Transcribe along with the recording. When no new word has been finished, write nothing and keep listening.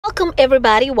Welcome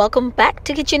everybody, welcome back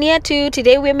to Kitchenia 2.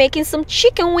 Today we're making some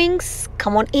chicken wings.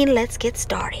 Come on in, let's get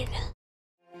started.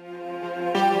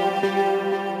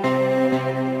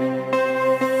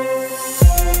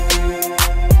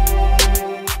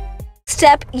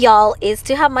 Step, y'all, is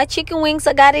to have my chicken wings.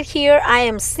 I got it here. I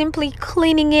am simply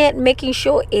cleaning it, making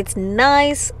sure it's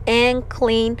nice and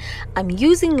clean. I'm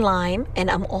using lime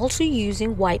and I'm also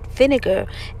using white vinegar,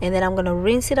 and then I'm gonna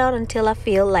rinse it out until I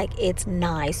feel like it's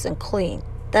nice and clean.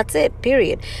 That's it,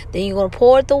 period. Then you're gonna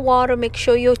pour the water, make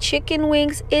sure your chicken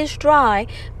wings is dry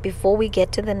before we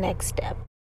get to the next step.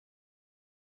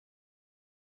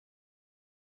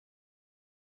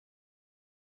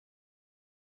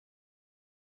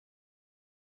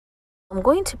 I'm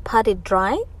going to pat it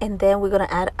dry, and then we're going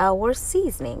to add our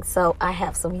seasoning. So I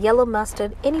have some yellow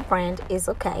mustard, any brand is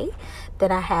okay.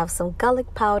 Then I have some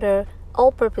garlic powder,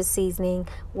 all-purpose seasoning,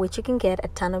 which you can get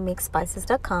at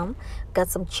tastiest.com. Got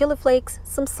some chili flakes,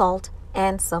 some salt,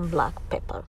 and some black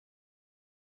pepper.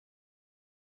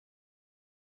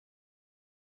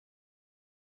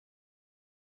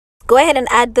 Go ahead and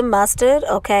add the mustard,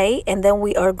 okay? And then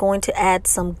we are going to add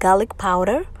some garlic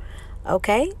powder.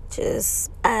 Okay, just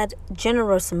add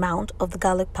generous amount of the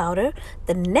garlic powder.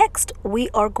 The next we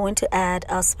are going to add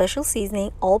a special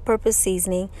seasoning, all-purpose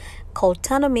seasoning called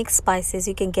Tano Mix Spices.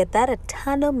 You can get that at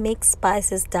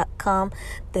tanomixspices.com.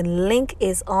 The link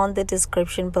is on the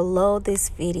description below this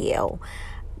video.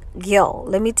 Yo,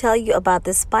 let me tell you about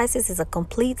this. Spices is a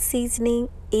complete seasoning.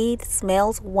 It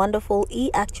smells wonderful.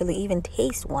 It actually even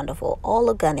tastes wonderful, all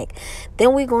organic.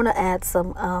 Then we're going to add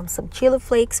some chili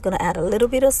flakes, going to add a little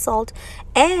bit of salt,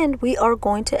 and we are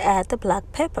going to add the black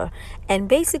pepper. And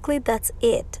basically that's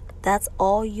it. That's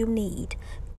all you need.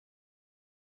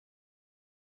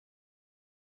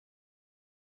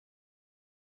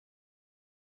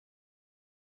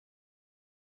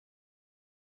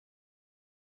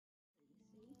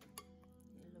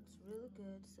 It looks really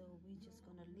good, so we're just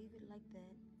gonna leave it like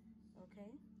that.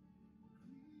 Okay,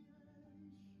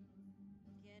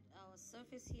 get our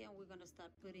surface here, and we're gonna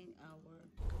start putting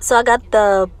so I got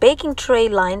the baking tray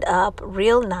lined up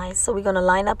real nice. So we're gonna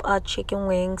line up our chicken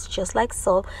wings just like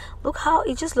so. Look how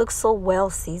it just looks so well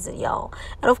seasoned, y'all.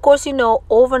 And of course, you know,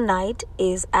 overnight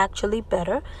is actually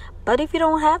better, but if you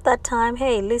don't have that time,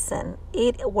 hey, listen,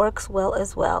 it works well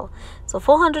as well. So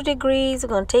 400 degrees, we're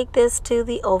gonna take this to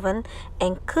the oven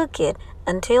and cook it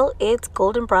until it's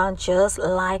golden brown, just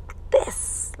like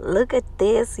this. Look at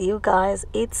this, you guys.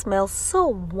 It smells so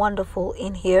wonderful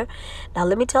in here. Now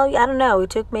let me tell you, I don't know, it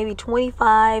took maybe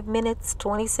 25 minutes,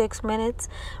 26 minutes.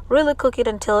 Really cook it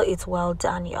until it's well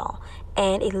done, y'all.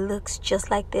 And it looks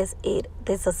just like this.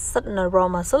 There's a certain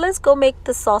aroma. So let's go make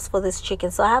the sauce for this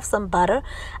chicken. So I have some butter.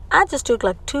 I just took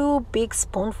like 2 big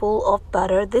spoonfuls of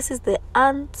butter. This is the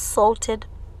unsalted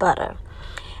butter.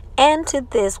 And to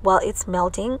this, while it's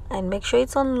melting, and make sure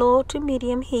it's on low to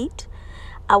medium heat,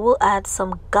 I will add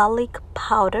some garlic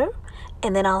powder,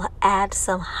 and then I'll add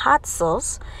some hot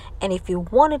sauce. And if you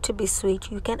want it to be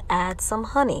sweet, you can add some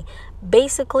honey.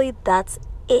 Basically, that's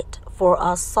it for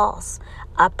our sauce.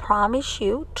 I promise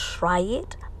you, try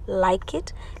it, like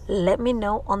it. Let me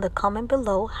know on the comment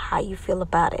below how you feel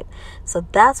about it. So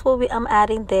that's what I'm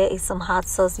adding. There is some hot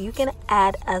sauce. You can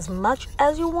add as much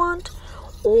as you want,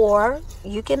 or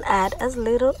you can add as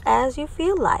little as you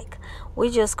feel like. We're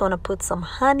just going to put some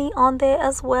honey on there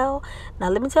as well. Now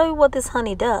let me tell you what this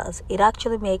honey does. It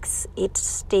actually makes it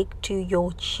stick to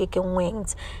your chicken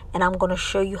wings, and I'm going to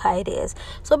show you how it is.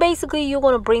 So basically, you're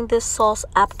going to bring this sauce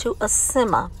up to a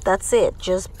simmer. That's it.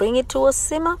 Just bring it to a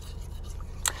simmer,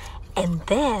 and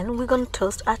then we're going to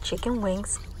toast our chicken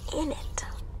wings in it.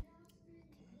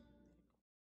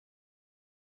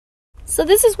 So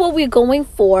this is what we're going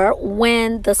for.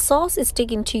 When the sauce is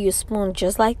sticking to your spoon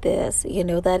just like this, you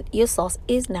know that your sauce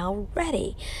is now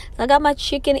ready. So I got my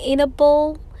chicken in a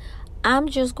bowl. I'm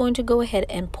just going to go ahead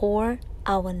and pour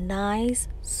our nice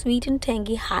sweet and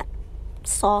tangy hot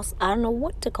sauce, I don't know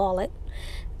what to call it,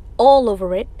 all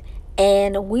over it.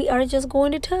 And we are just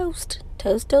going to toast.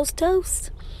 Toast, toast,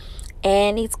 toast.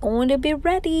 And it's going to be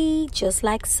ready just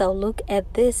like so. Look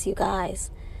at this, you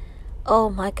guys.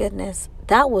 Oh my goodness,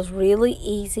 that was really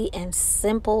easy and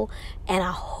simple, and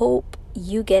I hope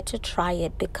you get to try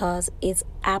it because it's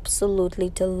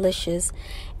absolutely delicious,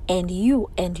 and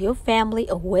you and your family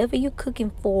or whoever you're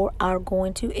cooking for are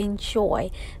going to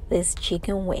enjoy this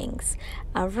chicken wings.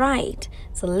 All right,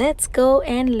 so let's go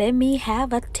and let me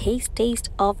have a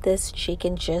taste of this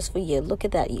chicken just for you. Look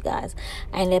at that, you guys.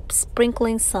 I ended up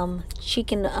sprinkling some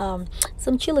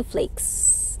some chili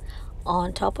flakes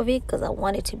on top of it because I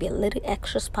want it to be a little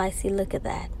extra spicy. Look at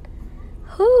that.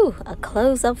 Whew, a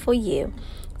close up for you.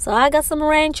 So I got some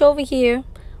ranch over here.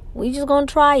 We just gonna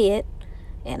try it,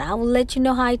 and I will let you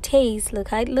know how it tastes. Look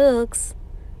how it looks.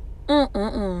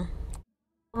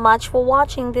 Much for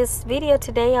watching this video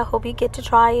today. I hope you get to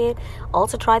try it.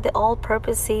 Also try the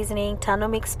all-purpose seasoning,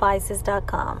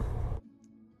 tanomixspices.com.